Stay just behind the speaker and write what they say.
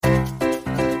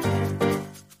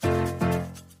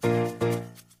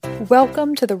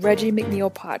Welcome to the Reggie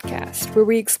McNeil Podcast, where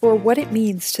we explore what it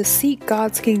means to seek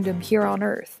God's kingdom here on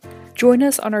earth. Join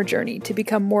us on our journey to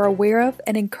become more aware of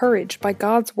and encouraged by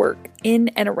God's work in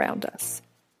and around us.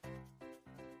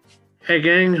 Hey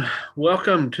gang,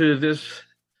 welcome to this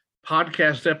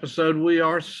podcast episode. We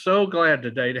are so glad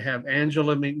today to have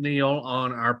Angela McNeil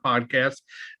on our podcast.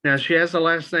 Now, she has the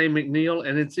last name McNeil,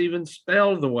 and it's even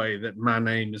spelled the way that my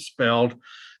name is spelled,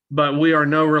 but we are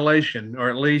no relation, or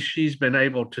at least she's been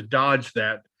able to dodge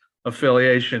that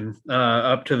affiliation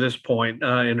up to this point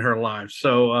in her life.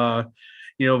 So,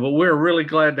 but we're really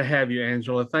glad to have you,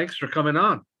 Angela. Thanks for coming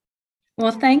on.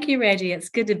 Well, thank you, Reggie. It's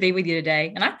good to be with you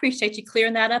today. And I appreciate you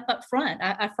clearing that up front.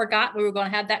 I forgot we were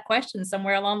going to have that question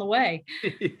somewhere along the way.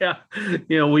 Yeah.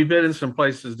 We've been in some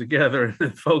places together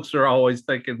and folks are always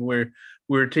thinking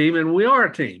we're a team, and we are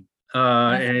a team.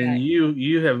 And right.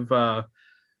 You have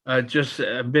just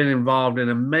been involved in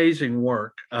amazing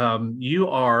work. You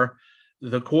are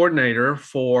the coordinator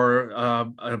for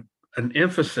an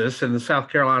emphasis in the South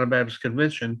Carolina Baptist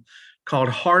Convention called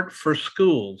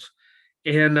Heart4Schools.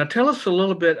 And tell us a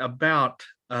little bit about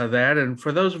that. And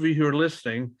for those of you who are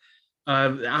listening,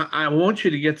 I want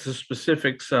you to get to the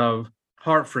specifics of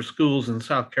Heart4Schools in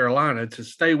South Carolina. It's a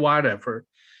statewide effort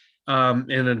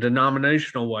in a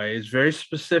denominational way. It's very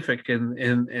specific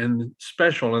and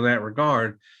special in that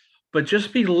regard. But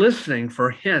just be listening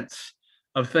for hints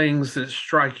of things that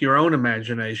strike your own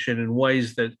imagination in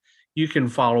ways that you can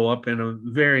follow up in a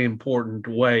very important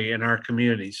way in our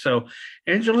community. So,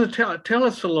 Angela, tell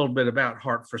us a little bit about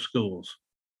Heart4Schools.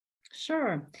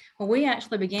 Sure. Well, we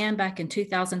actually began back in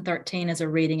 2013 as a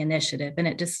reading initiative, and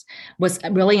it just was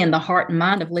really in the heart and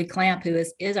mind of Lee Clamp, who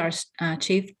is our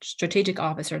Chief Strategic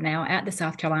Officer now at the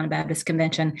South Carolina Baptist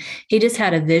Convention. He just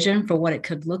had a vision for what it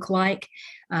could look like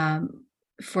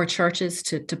for churches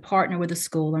to partner with the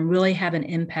school and really have an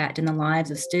impact in the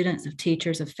lives of students, of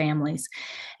teachers, of families.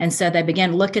 And so they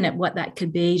began looking at what that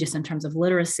could be just in terms of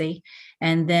literacy.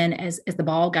 And then as the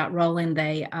ball got rolling,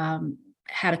 they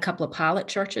had a couple of pilot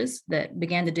churches that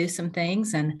began to do some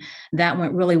things, and that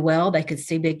went really well. They could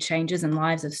see big changes in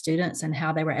lives of students and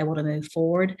how they were able to move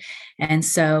forward. And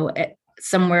so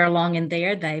somewhere along in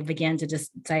there, they began to just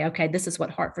say, okay, this is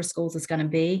what Heart4Schools is going to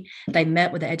be. They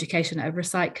met with the Education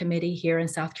Oversight Committee here in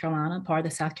South Carolina, part of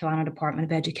the South Carolina Department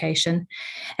of Education.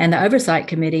 And the Oversight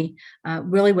Committee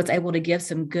really was able to give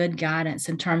some good guidance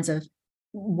in terms of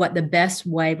what the best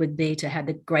way would be to have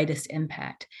the greatest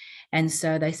impact. And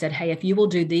so they said, hey, if you will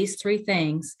do these three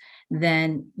things,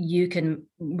 then you can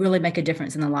really make a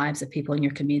difference in the lives of people in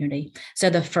your community. So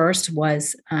the first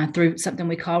was through something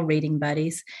we call Reading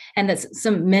Buddies, and that's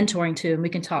some mentoring too, and we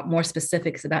can talk more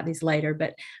specifics about these later,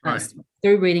 but right.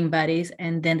 Through Reading Buddies.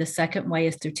 And then the second way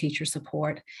is through teacher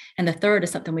support. And the third is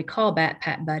something we call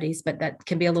Backpack Buddies, but that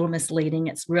can be a little misleading.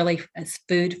 It's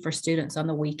food for students on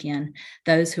the weekend,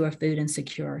 those who are food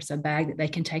insecure. So a bag that they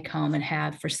can take home and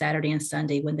have for Saturday and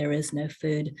Sunday when there is no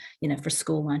food, for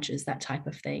school lunches, that type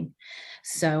of thing.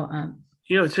 So,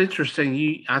 it's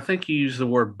interesting. I think you use the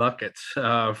word buckets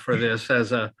for this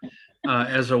as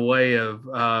a way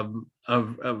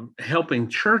of helping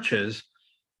churches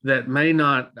that may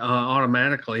not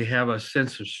automatically have a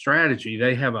sense of strategy.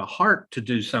 They have a heart to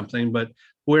do something, but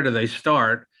where do they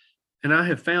start? And I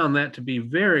have found that to be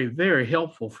very, very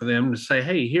helpful for them to say,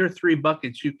 hey, here are three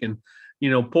buckets you can,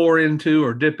 pour into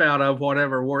or dip out of,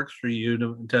 whatever works for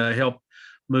you to help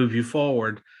move you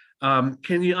forward.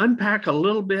 Can you unpack a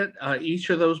little bit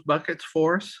each of those buckets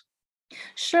for us?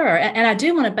 Sure. And I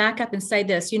do want to back up and say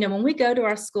this, when we go to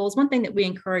our schools, one thing that we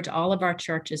encourage all of our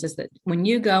churches is that when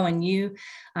you go and you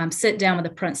sit down with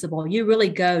a principal, you really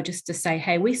go just to say,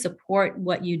 hey, we support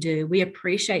what you do. We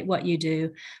appreciate what you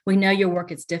do. We know your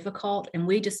work is difficult, and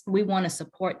we want to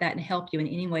support that and help you in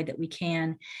any way that we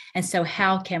can. And so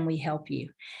how can we help you?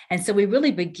 And so we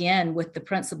really begin with the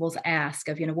principal's ask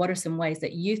of, what are some ways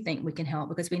that you think we can help,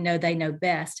 because we know they know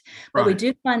best. But we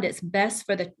do find it's best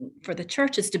for the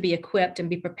churches to be equipped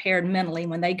and be prepared mentally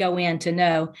when they go in to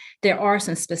know there are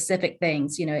some specific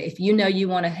things. If you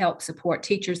want to help support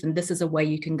teachers, then this is a way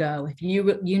you can go. If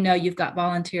you've got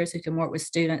volunteers who can work with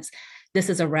students, this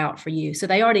is a route for you. So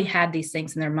they already had these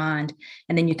things in their mind,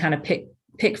 and then you kind of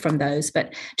pick from those.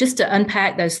 But just to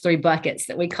unpack those three buckets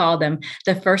that we call them,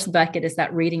 the first bucket is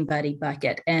that Reading Buddy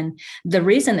bucket. And the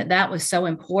reason that was so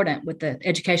important with the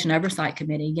Education Oversight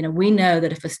Committee, we know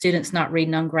that if a student's not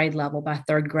reading on grade level by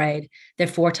third grade, they're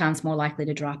 4 times more likely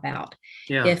to drop out.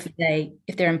 Yeah. If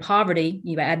they're in poverty,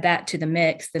 you add that to the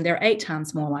mix, then they're 8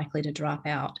 times more likely to drop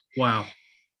out. Wow.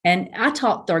 And I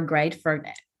taught third grade for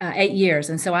 8 years.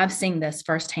 And so I've seen this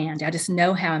firsthand. I just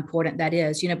know how important that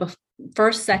is.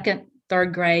 First, second,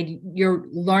 third grade, you're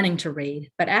learning to read.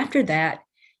 But after that,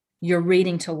 you're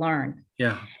reading to learn.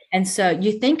 Yeah. And so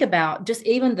you think about just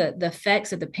even the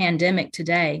effects of the pandemic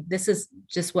today. This is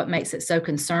just what makes it so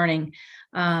concerning.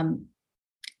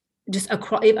 Just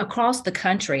across the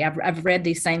country, I've read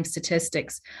these same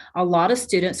statistics. A lot of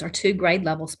students are 2 grade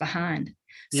levels behind.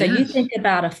 So you Yes. think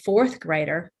about a fourth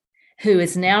grader who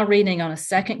is now reading on a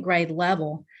second grade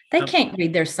level. They can't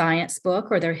read their science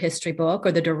book or their history book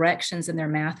or the directions in their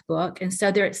math book. And so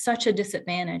they're at such a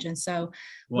disadvantage. And so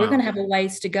we're going to have a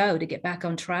ways to go to get back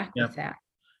on track with that.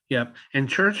 Yep. And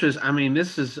churches, I mean,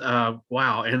 this is,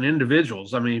 wow. And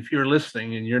individuals, I mean, if you're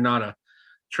listening and you're not a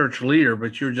church leader,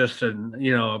 but you're just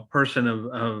a person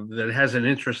of that has an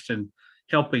interest in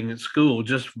helping at school,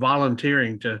 just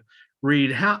volunteering to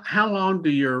read. How long do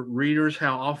your readers,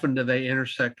 how often do they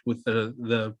intersect with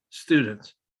the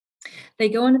students? They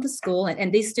go into the school,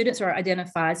 and these students are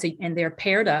identified, and they're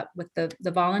paired up with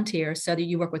the volunteers so that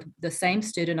you work with the same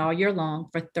student all year long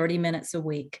for 30 minutes a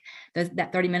week.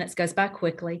 That 30 minutes goes by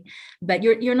quickly, but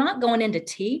you're not going in to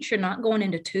teach, you're not going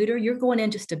in to tutor, you're going in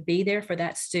just to be there for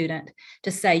that student, to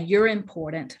say, you're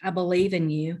important, I believe in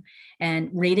you,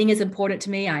 and reading is important to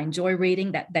me, I enjoy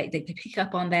reading. That they pick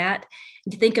up on that.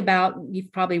 You think about,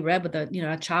 you've probably read with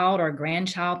a child or a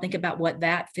grandchild, think about what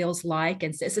that feels like.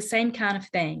 And it's the same kind of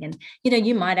thing. And,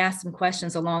 you might ask some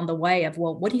questions along the way of,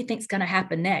 well, what do you think is going to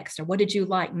happen next? Or what did you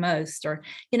like most? Or,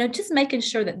 just making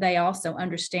sure that they also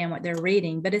understand what they're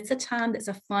reading, but it's a time that's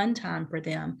a fun time for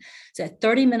them. So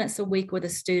 30 minutes a week with a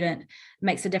student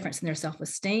makes a difference in their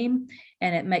self-esteem,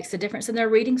 and it makes a difference in their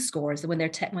reading scores. When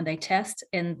they test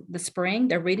in the spring,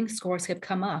 their reading scores have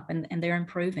come up and they're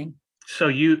improving. So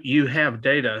you have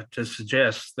data to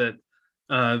suggest that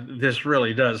this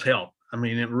really does help. I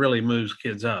mean, it really moves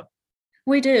kids up.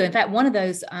 We do. In fact, one of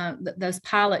those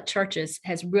pilot churches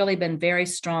has really been very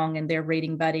strong in their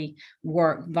reading buddy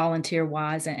work, volunteer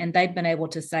wise, and they've been able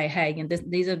to say, "Hey, and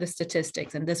these are the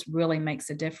statistics, and this really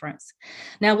makes a difference."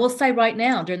 Now, we'll say right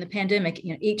now during the pandemic,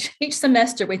 each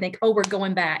semester we think, "Oh, we're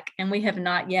going back," and we have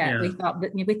not yet. Yeah.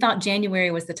 We thought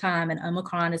January was the time, and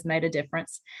Omicron has made a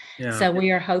difference. Yeah. So we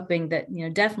are hoping that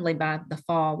definitely by the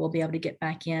fall we'll be able to get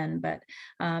back in. But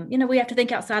we have to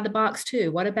think outside the box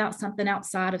too. What about something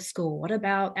outside of school? What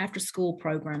about after school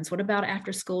programs? What about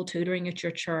after school tutoring at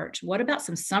your church? What about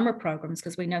some summer programs?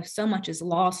 Because we know so much is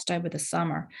lost over the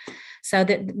summer. So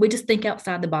that we just think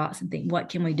outside the box and think, what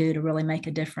can we do to really make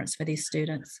a difference for these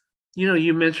students?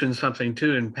 You mentioned something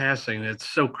too in passing that's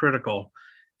so critical,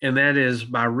 and that is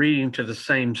by reading to the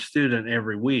same student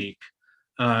every week,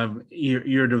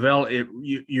 you're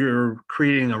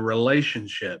creating a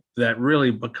relationship that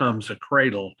really becomes a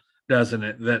cradle, doesn't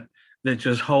it? That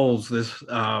just holds this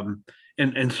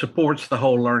and supports the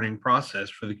whole learning process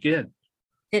for the kid.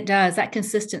 It does. That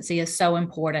consistency is so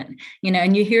important,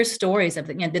 and you hear stories of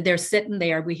that they're sitting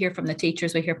there. We hear from the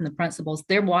teachers, we hear from the principals.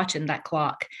 They're watching that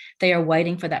clock. They are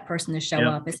waiting for that person to show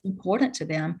up. It's important to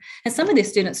them. And some of these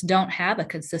students don't have a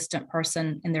consistent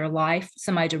person in their life,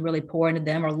 somebody to really pour into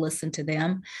them or listen to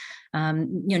them.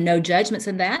 No judgments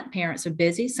in that. Parents are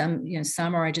busy. Some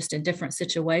are just in different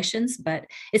situations, but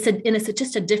it's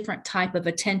just a different type of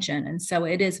attention. And so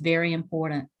it is very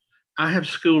important. I have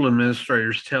school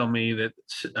administrators tell me that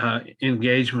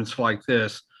engagements like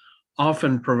this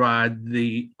often provide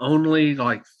the only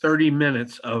 30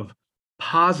 minutes of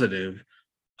positive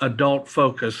adult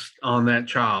focus on that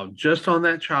child, just on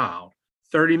that child,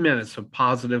 30 minutes of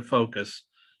positive focus.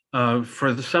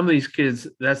 For some of these kids,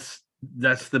 that's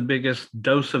the biggest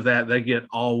dose of that they get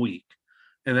all week.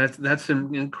 And that's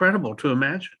incredible to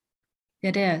imagine.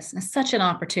 It is. It's such an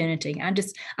opportunity.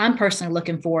 I'm personally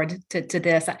looking forward to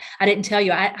this. I didn't tell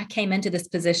you, I came into this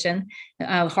position,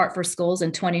 Heart4Schools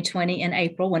in 2020 in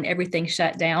April when everything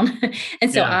shut down.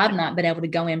 And so I've not been able to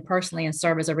go in personally and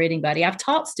serve as a reading buddy. I've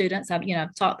taught students,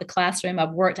 I've taught the classroom.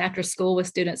 I've worked after school with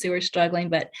students who are struggling,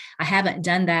 but I haven't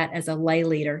done that as a lay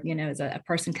leader, as a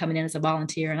person coming in as a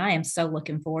volunteer. And I am so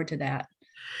looking forward to that.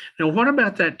 Now, what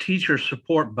about that teacher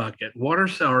support bucket? What are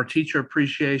our teacher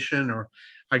appreciation, or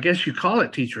I guess you call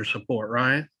it teacher support,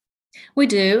 right? We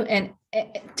do. And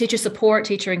teacher support,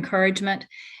 teacher encouragement.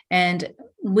 And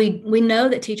we know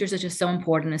that teachers are just so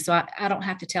important. And so I don't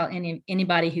have to tell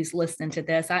anybody who's listening to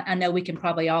this. I know we can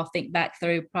probably all think back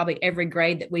through probably every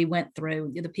grade that we went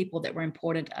through, the people that were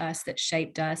important to us, that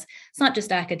shaped us. It's not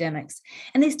just academics.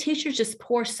 And these teachers just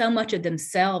pour so much of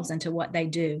themselves into what they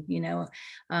do.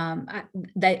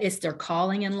 It's their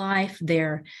calling in life.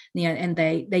 And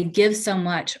they give so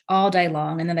much all day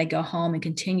long, and then they go home and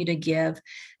continue to give.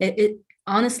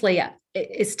 Honestly,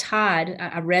 it's tied.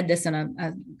 I read this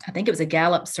in I think it was a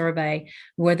Gallup survey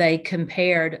where they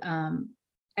compared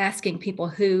asking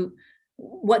people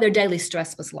what their daily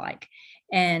stress was like.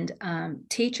 And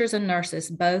teachers and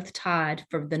nurses both tied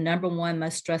for the number one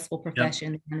most stressful profession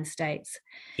in the United States.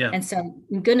 Yeah. And so,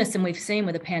 goodness, and we've seen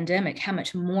with the pandemic how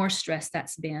much more stress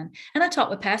that's been. And I talk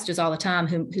with pastors all the time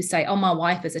who say, "Oh, my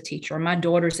wife is a teacher, or my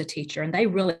daughter's a teacher," and they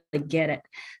really get it.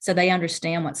 So they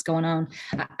understand what's going on.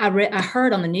 I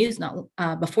heard on the news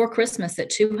before Christmas that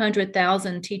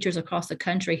 200,000 teachers across the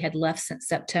country had left since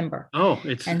September. Oh,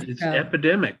 it's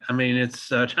epidemic. I mean,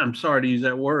 it's I'm sorry to use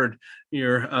that word.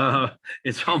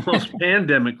 It's almost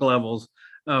pandemic levels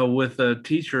with a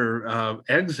teacher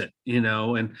exit,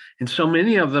 and so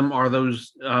many of them are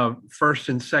those first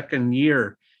and second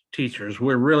year teachers.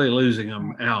 We're really losing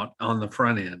them out on the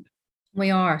front end. We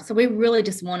are. So we really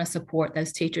just want to support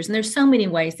those teachers. And there's so many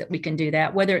ways that we can do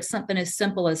that, whether it's something as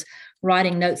simple as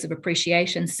writing notes of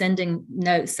appreciation, sending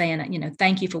notes saying,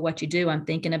 thank you for what you do. I'm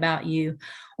thinking about you,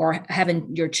 or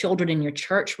having your children in your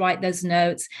church write those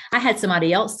notes. I had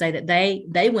somebody else say that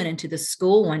they went into the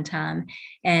school one time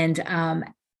and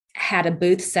had a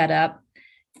booth set up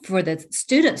for the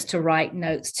students to write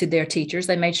notes to their teachers.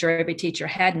 They made sure every teacher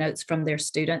had notes from their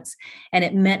students. And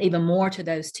it meant even more to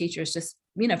those teachers, just,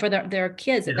 for their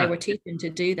kids that they were teaching to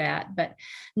do that. But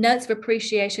notes of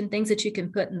appreciation, things that you can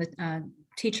put in the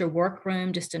teacher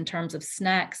workroom, just in terms of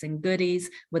snacks and goodies,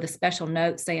 with a special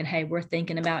note saying, "Hey, we're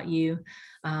thinking about you."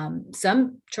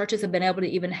 Some churches have been able to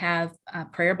even have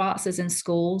prayer boxes in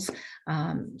schools.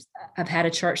 I've had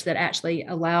a church that actually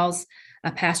allows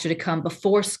a pastor to come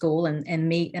before school and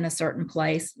meet in a certain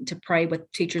place to pray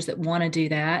with teachers that want to do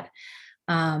that.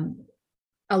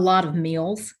 A lot of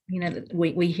meals,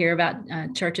 we hear about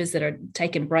churches that are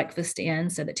taking breakfast in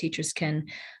so that teachers can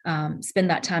spend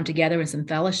that time together in some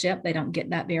fellowship. They don't get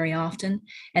that very often.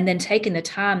 And then taking the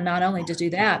time not only to do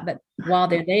that, but while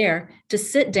they're there, to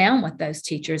sit down with those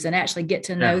teachers and actually get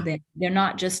to know them. They're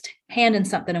not just handing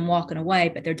something and walking away,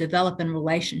 but they're developing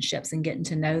relationships and getting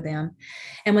to know them.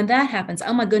 And when that happens,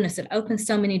 oh my goodness, it opens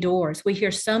so many doors. We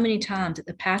hear so many times that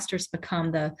the pastors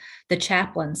become the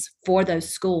chaplains for those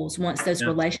schools once those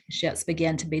relationships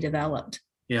begin to be developed.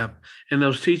 Yeah. And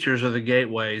those teachers are the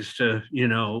gateways to,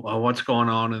 what's going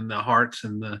on in the hearts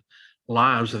and the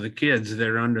lives of the kids that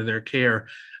are under their care.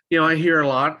 I hear a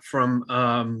lot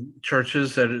from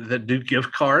churches that do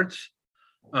gift cards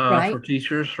for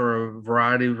teachers for a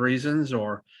variety of reasons,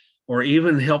 or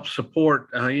even help support.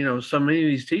 So many of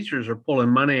these teachers are pulling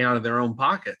money out of their own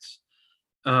pockets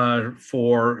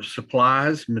for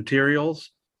supplies,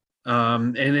 materials.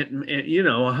 And it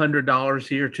 $100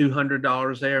 here,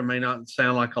 $200 there may not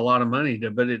sound like a lot of money,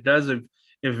 but it does if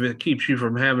it keeps you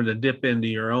from having to dip into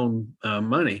your own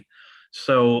money.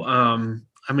 So,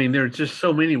 there's just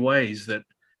so many ways that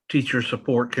teacher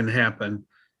support can happen.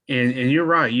 And you're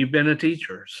right, you've been a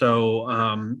teacher. So,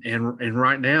 and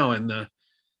right now in the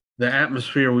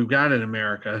atmosphere we've got in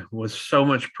America with so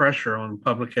much pressure on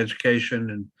public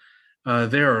education,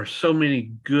 and there are so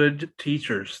many good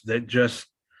teachers that just,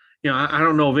 I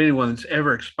don't know of anyone that's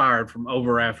ever expired from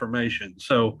over affirmation.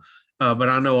 So, but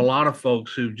I know a lot of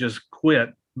folks who just quit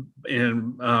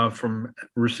from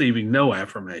receiving no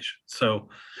affirmation. So,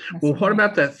 what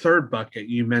about that third bucket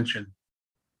you mentioned?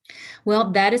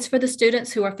 Well, that is for the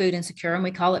students who are food insecure, and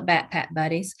we call it backpack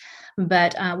buddies.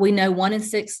 But we know 1 in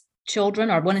 6 children,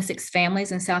 or 1 in 6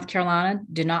 families in South Carolina,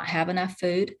 do not have enough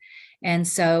food. And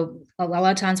so a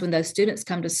lot of times when those students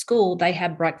come to school, they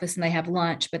have breakfast and they have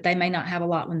lunch, but they may not have a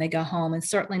lot when they go home, and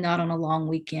certainly not on a long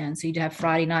weekend. So you'd have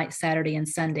Friday night, Saturday, and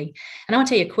Sunday. And I want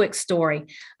to tell you a quick story.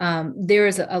 There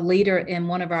is a leader in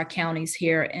one of our counties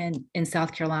here in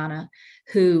South Carolina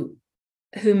who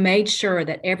made sure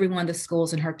that every one of the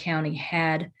schools in her county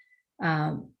had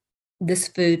this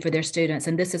food for their students.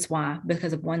 And this is why,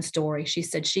 because of one story. She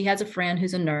said she has a friend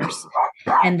who's a nurse,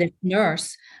 and the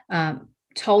nurse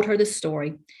told her this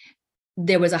story.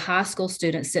 There was a high school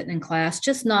student sitting in class,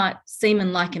 just not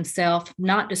seeming like himself,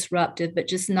 not disruptive, but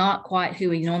just not quite who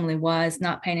he normally was,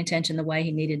 not paying attention the way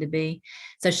he needed to be.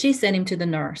 So she sent him to the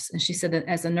nurse. And she said that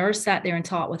as the nurse sat there and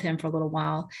talked with him for a little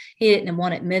while, he didn't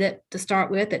want to admit it to start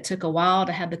with. It took a while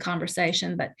to have the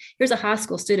conversation, but here's a high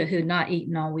school student who had not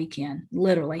eaten all weekend,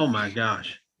 literally. Oh my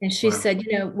gosh. And she said,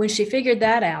 when she figured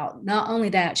that out, not only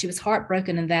that, she was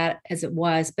heartbroken in that as it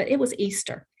was, but it was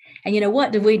Easter. And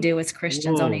what do we do as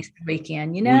Christians on Easter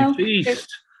weekend? We feast.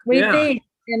 We feast,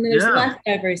 and there's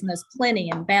leftovers, and there's plenty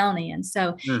and bounty. And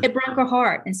so it broke her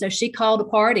heart. And so she called a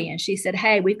party and she said,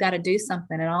 "Hey, we've got to do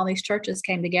something." And all these churches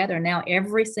came together. And now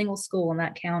every single school in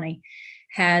that county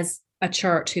has a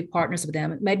church who partners with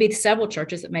them. Maybe several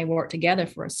churches that may work together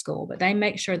for a school, but they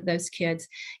make sure that those kids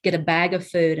get a bag of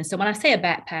food. And so when I say a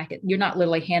backpack, you're not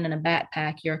literally handing a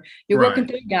backpack. You're working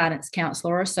through a guidance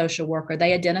counselor or a social worker.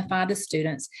 They identify the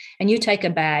students, and you take a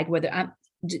bag,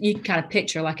 you can kind of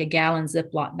picture like a gallon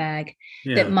Ziploc bag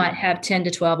that might have 10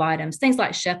 to 12 items, things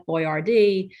like Chef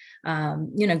Boyardee,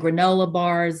 granola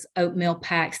bars, oatmeal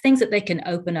packs, things that they can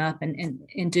open up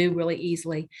and do really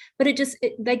easily. But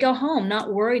they go home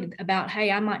not worried about, hey,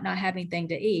 I might not have anything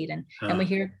to eat. And we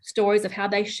hear stories of how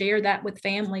they share that with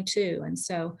family too. And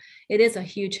so it is a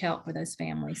huge help for those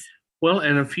families. Well,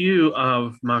 and a few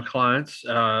of my clients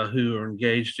who are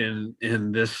engaged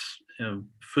in this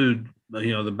food,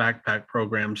 the backpack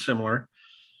program, similar,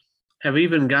 have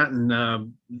even gotten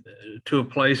to a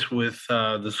place with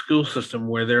the school system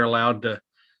where they're allowed to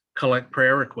collect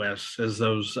prayer requests as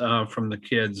those from the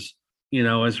kids,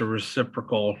 as a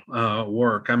reciprocal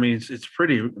work. I mean, it's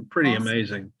pretty awesome.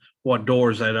 Amazing what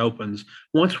doors that opens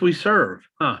once we serve,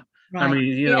 huh? Right. I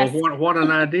mean, what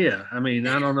an idea. I mean,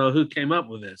 I don't know who came up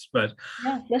with this, but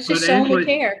let's just show them we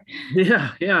care.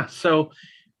 Yeah. So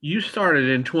you started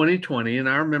in 2020, and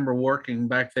I remember working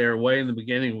back there way in the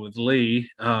beginning with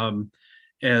Lee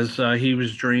as he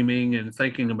was dreaming and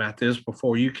thinking about this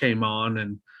before you came on,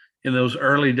 and in those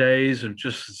early days of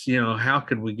just, how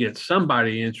could we get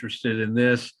somebody interested in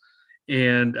this?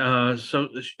 And so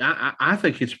I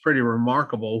think it's pretty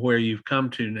remarkable where you've come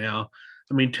to now.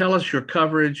 I mean, tell us your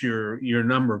coverage, your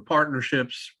number of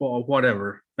partnerships,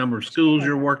 whatever, number of schools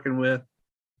you're working with.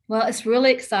 Well, it's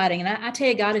really exciting. And I tell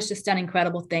you, God has just done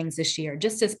incredible things this year.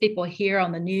 Just as people hear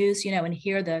on the news, and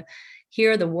hear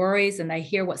the worries, and they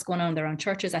hear what's going on in their own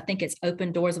churches, I think it's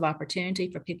opened doors of opportunity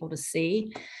for people to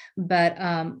see. But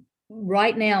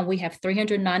right now we have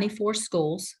 394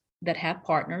 schools that have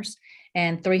partners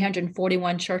and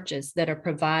 341 churches that are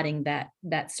providing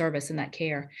that service and that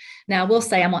care. Now, I will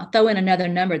say, I'm going to throw in another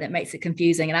number that makes it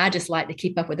confusing, and I just like to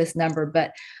keep up with this number,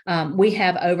 but we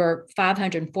have over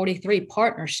 543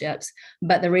 partnerships.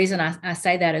 But the reason I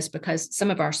say that is because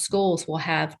some of our schools will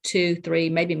have 2, 3,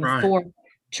 maybe even 4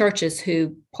 churches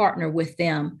who partner with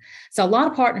them. So a lot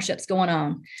of partnerships going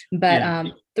on,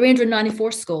 but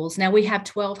 394 schools. Now we have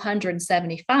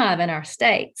 1,275 in our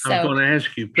state. So I was going to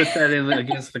ask you, put that in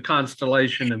against the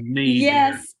constellation of need.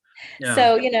 Yes. Yeah.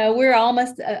 So, we're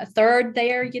almost a third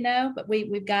there, but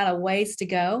we've got a ways to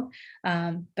go.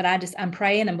 But I'm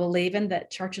praying and believing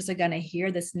that churches are going to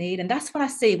hear this need. And that's what I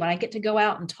see when I get to go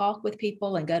out and talk with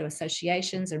people and go to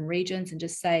associations and regions and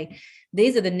just say,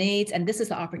 these are the needs and this is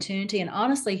the opportunity. And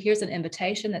honestly, here's an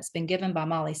invitation that's been given by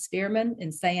Molly Spearman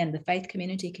in saying the faith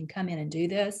community can come in and do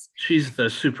this. She's the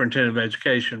superintendent of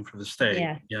education for the state.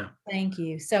 Yeah. Thank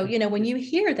you. So, when you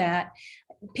hear that,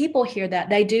 people hear that,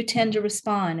 they do tend to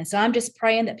respond. And so I'm just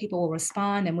praying that people will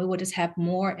respond, and we will just have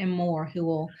more and more who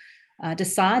will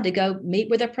decide to go meet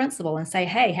with their principal and say,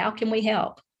 hey, how can we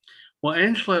help? Well,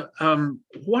 Angela,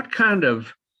 what kind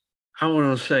of, I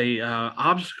want to say,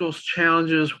 obstacles,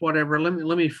 challenges, whatever,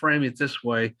 let me frame it this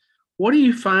way. What do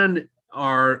you find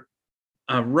are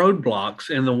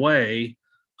roadblocks in the way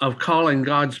of calling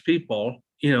God's people,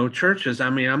 churches?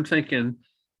 I mean, I'm thinking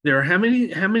there are how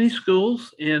many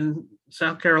schools in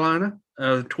South Carolina?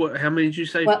 How many did you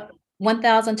say? Well,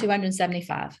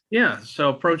 1,275. Yeah, so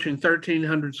approaching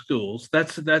 1,300 schools.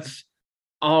 That's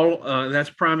all. That's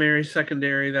primary,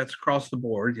 secondary. That's across the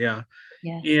board. Yeah.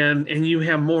 Yes. And you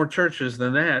have more churches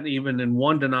than that, even in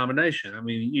one denomination. I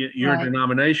mean, your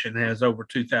denomination has over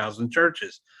 2,000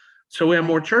 churches, so we have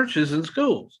more churches than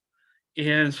schools.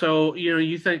 And so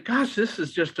you think, gosh, this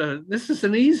is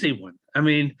an easy one. I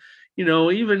mean,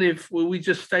 even if we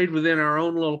just stayed within our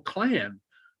own little clan.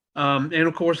 And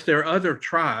of course, there are other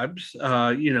tribes,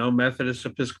 Methodist,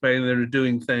 Episcopalian, that are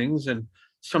doing things, and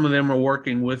some of them are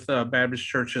working with Baptist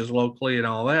churches locally and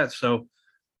all that. So,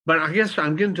 but I guess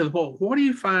I'm getting to the point. What do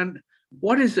you find?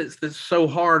 What is it that's so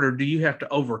hard, or do you have to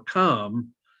overcome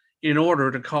in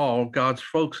order to call God's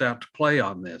folks out to play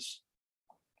on this?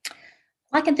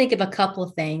 I can think of a couple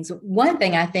of things. One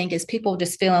thing I think is people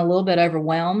just feeling a little bit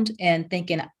overwhelmed and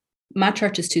thinking, my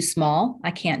church is too small.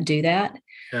 I can't do that.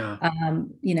 Yeah.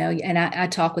 And I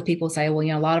talk with people who say,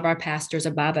 well, a lot of our pastors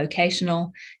are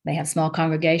bivocational. They have small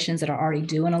congregations that are already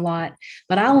doing a lot.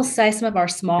 But I will say some of our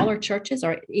smaller churches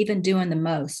are even doing the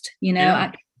most.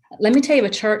 Let me tell you, a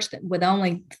church that with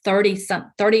only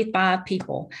 35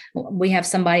 people, I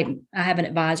have an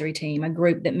advisory team, a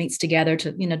group that meets together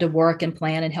to work and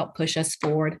plan and help push us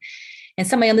forward. And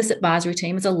somebody on this advisory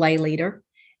team is a lay leader.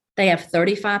 They have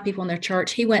 35 people in their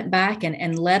church. He went back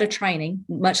and led a training,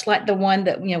 much like the one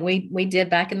that we did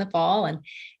back in the fall,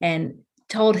 and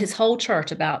told his whole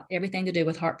church about everything to do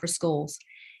with Heart4Schools,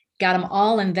 got them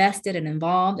all invested and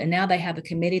involved. And now they have a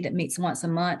committee that meets once a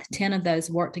month. 10 of those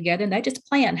work together, and they just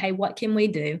plan, hey, what can we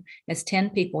do as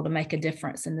 10 people to make a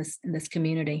difference in this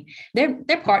community? They're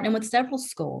partnering with several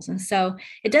schools. And so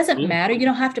it doesn't matter. You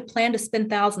don't have to plan to spend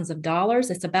thousands of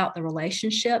dollars. It's about the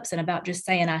relationships and about just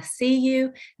saying, I see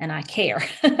you and I care.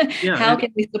 Yeah, how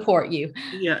can we support you?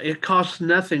 Yeah, it costs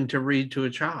nothing to read to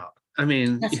a child. I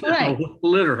mean, That's right.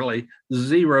 Literally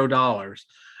 $0.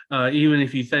 Even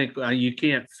if you think you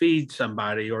can't feed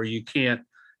somebody or you can't,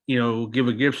 give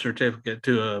a gift certificate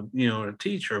to a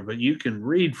teacher, but you can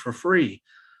read for free.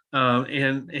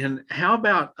 And how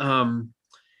about,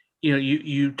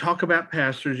 you talk about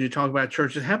pastors, you talk about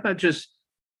churches. How about just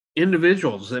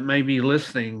individuals that may be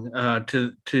listening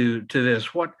to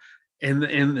this? What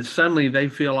and suddenly they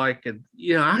feel like,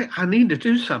 I need to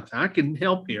do something. I can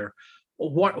help here.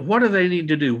 What do they need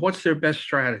to do? What's their best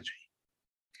strategy?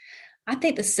 I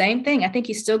think the same thing. I think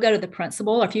you still go to the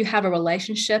principal, or if you have a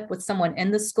relationship with someone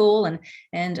in the school, and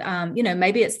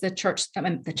maybe it's the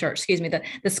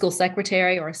school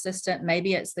secretary or assistant,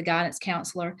 maybe it's the guidance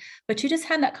counselor, but you just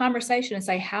have that conversation and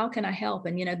say, how can I help?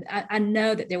 And I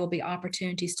know that there will be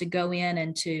opportunities to go in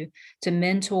and to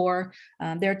mentor.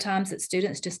 There are times that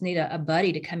students just need a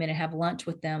buddy to come in and have lunch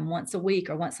with them once a week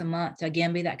or once a month to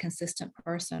again be that consistent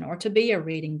person, or to be a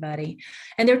reading buddy.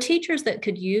 And there are teachers that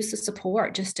could use the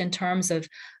support just in terms of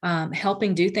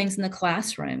helping do things in the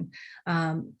classroom.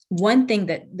 One thing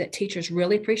that teachers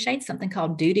really appreciate, something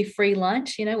called duty-free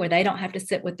lunch, where they don't have to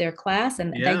sit with their class,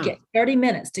 and they get 30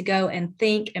 minutes to go and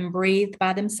think and breathe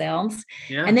by themselves,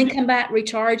 and then come back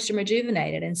recharged and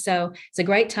rejuvenated. And so it's a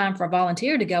great time for a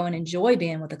volunteer to go and enjoy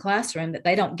being with the classroom that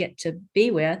they don't get to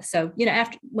be with. So,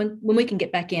 after when we can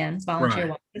get back in volunteer,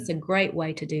 right. It's a great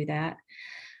way to do that.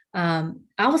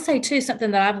 I will say too,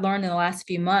 something that I've learned in the last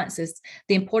few months is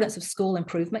the importance of school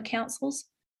improvement councils.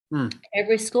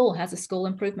 Every school has a school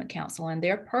improvement council, and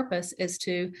their purpose is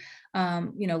to,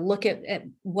 look at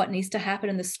what needs to happen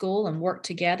in the school and work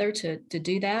together to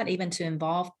do that, even to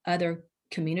involve other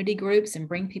community groups and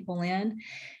bring people in.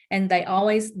 And they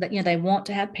always, they want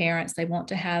to have parents, they want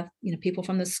to have, people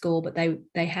from the school, but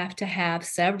they have to have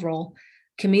several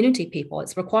community people.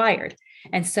 It's required.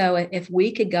 And so if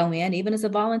we could go in, even as a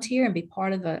volunteer, and be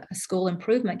part of a school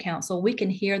improvement council, we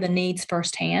can hear the needs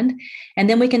firsthand. And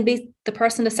then we can be the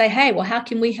person to say, hey, well, how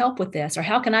can we help with this? Or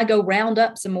how can I go round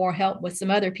up some more help with some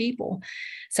other people?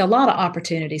 So a lot of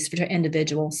opportunities for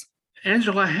individuals.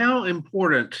 Angela, how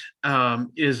important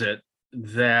is it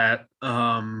that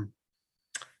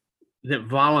that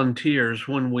volunteers,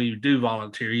 when we do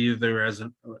volunteer, either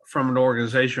from an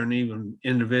organization or even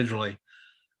individually,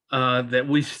 that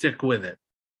we stick with it?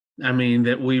 I mean,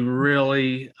 that we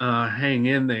really hang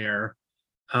in there.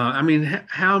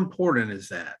 How important is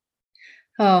that?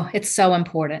 Oh, it's so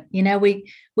important. We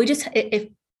just,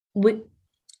 it'd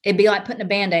be like putting a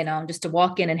Band-Aid on just to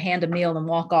walk in and hand a meal and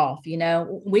walk off.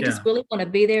 We just really want to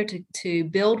be there to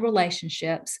build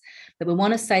relationships, but we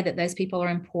want to say that those people are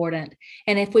important.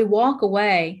 And if we walk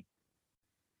away,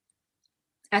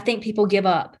 I think people give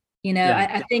up.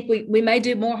 I think we may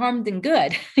do more harm than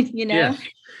good, Yes.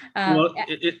 Well,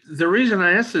 the reason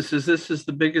I ask this is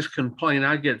the biggest complaint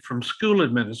I get from school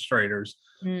administrators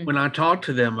when I talk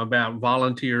to them about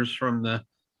volunteers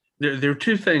there are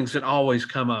two things that always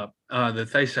come up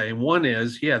that they say. One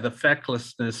is, the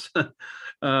fecklessness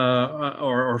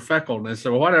or feckleness,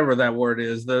 or whatever that word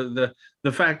is, the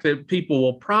fact that people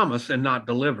will promise and not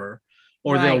deliver,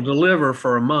 or right. They'll deliver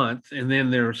for a month and then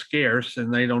they're scarce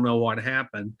and they don't know what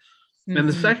happened. Mm-hmm. And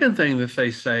the second thing that they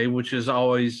say, which is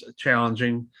always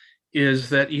challenging,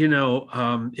 is that,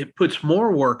 it puts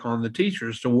more work on the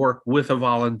teachers to work with a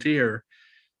volunteer.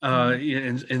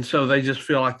 And so they just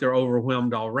feel like they're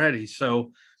overwhelmed already.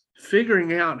 So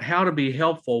figuring out how to be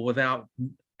helpful without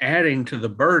adding to the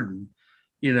burden,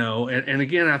 and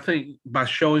again, I think by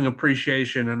showing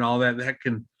appreciation and all that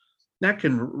can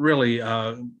really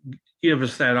give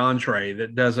us that entree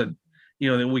that doesn't,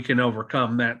 that we can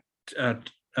overcome that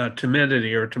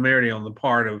timidity or temerity on the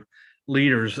part of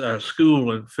leaders,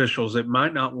 school officials that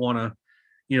might not want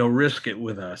to, risk it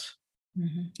with us.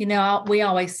 Mm-hmm. We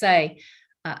always say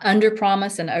under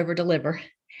promise and over deliver.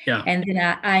 Yeah. And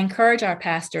then I encourage our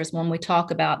pastors when we talk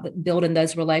about building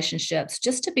those relationships,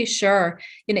 just to be sure,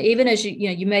 even as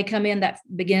you may come in that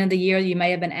beginning of the year, you may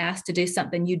have been asked to do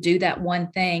something, you do that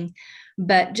one thing,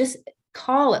 but just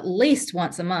call at least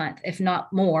once a month, if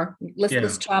not more.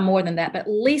 Let's try more than that, but at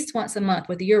least once a month,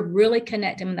 whether you're really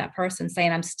connecting with that person,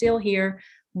 saying, I'm still here.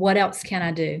 What else can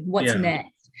I do? What's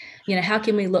next? How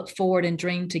can we look forward and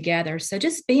dream together? So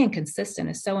just being consistent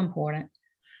is so important.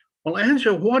 Well,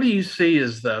 Angela, what do you see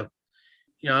as I'm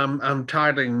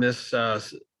titling this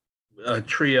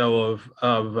trio of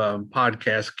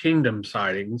podcast Kingdom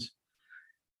Sightings.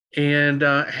 And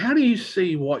how do you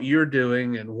see what you're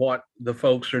doing and what the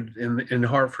folks are in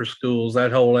Heart4Schools,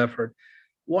 that whole effort?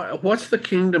 What's the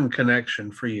kingdom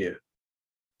connection for you?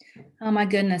 Oh my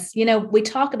goodness. We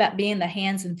talk about being the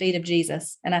hands and feet of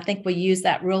Jesus, and I think we use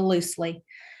that real loosely.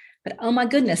 But oh my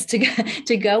goodness,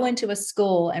 to go into a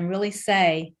school and really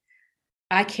say,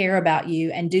 I care about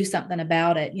you and do something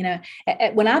about it.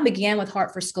 When I began with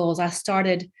Heart4Schools, I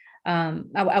started,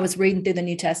 I was reading through the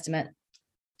New Testament,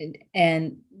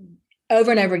 and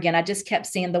over and over again, I just kept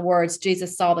seeing the words,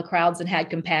 Jesus saw the crowds and had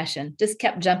compassion, just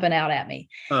kept jumping out at me.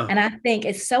 And I think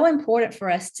it's so important for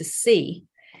us to see.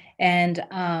 And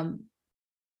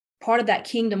part of that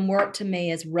kingdom work to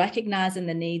me is recognizing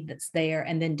the need that's there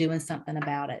and then doing something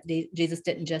about it. Jesus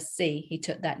didn't just see, he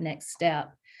took that next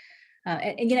step.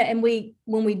 And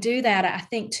when we do that, I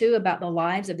think too about the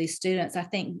lives of these students. I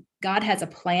think God has a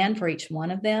plan for each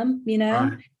one of them,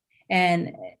 Right.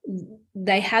 And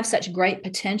they have such great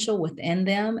potential within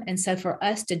them. And so for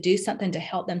us to do something to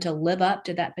help them to live up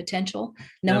to that potential,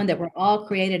 knowing that we're all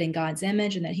created in God's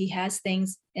image and that he has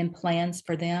things and plans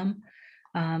for them.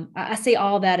 I see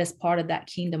all that as part of that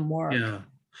kingdom work. Yeah.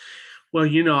 Well,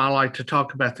 I like to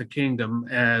talk about the kingdom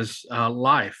as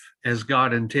life, as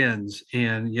God intends.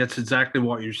 And that's exactly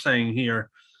what you're saying here.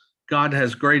 God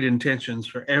has great intentions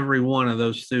for every one of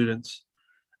those students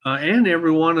and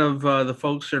every one of the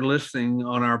folks that are listening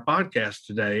on our podcast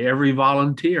today, every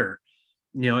volunteer,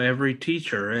 every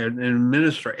teacher and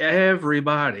minister,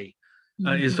 everybody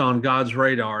is on God's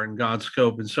radar and God's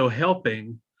scope. And so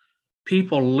helping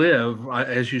people live,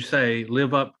 as you say,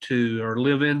 live up to or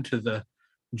live into the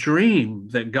dream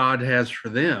that God has for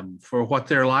them, for what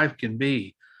their life can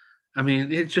be. I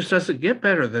mean, it just doesn't get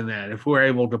better than that if we're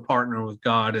able to partner with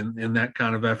God in that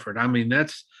kind of effort. I mean,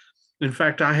 in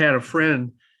fact, I had a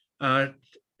friend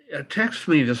text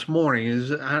me this morning.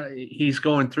 He's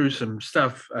going through some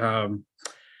stuff, and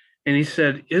he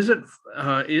said,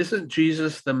 "Isn't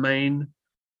Jesus the main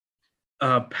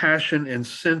passion and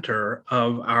center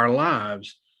of our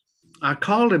lives?" I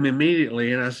called him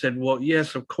immediately and I said, "Well,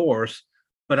 yes, of course,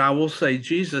 but I will say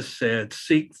Jesus said,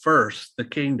 seek first the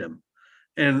kingdom."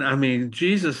 And I mean,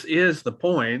 Jesus is the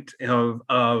point of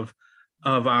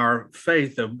our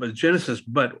faith of Genesis,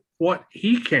 but what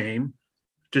he came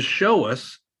to show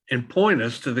us and point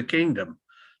us to the kingdom.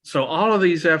 So all of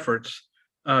these efforts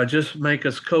just make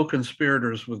us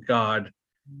co-conspirators with God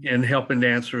in helping to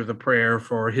answer the prayer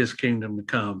for his kingdom to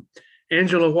come.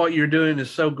 Angela, what you're doing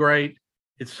is so great.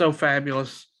 It's so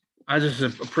fabulous. I just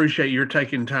appreciate your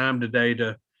taking time today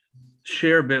to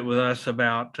share a bit with us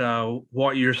about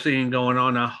what you're seeing going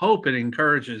on. I hope it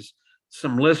encourages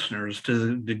some listeners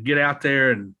to get out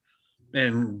there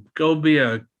and go be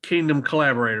a kingdom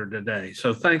collaborator today.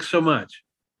 So thanks so much.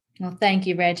 Well, thank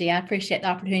you, Reggie. I appreciate the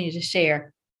opportunity to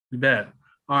share. You bet.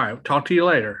 All right. Talk to you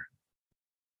later.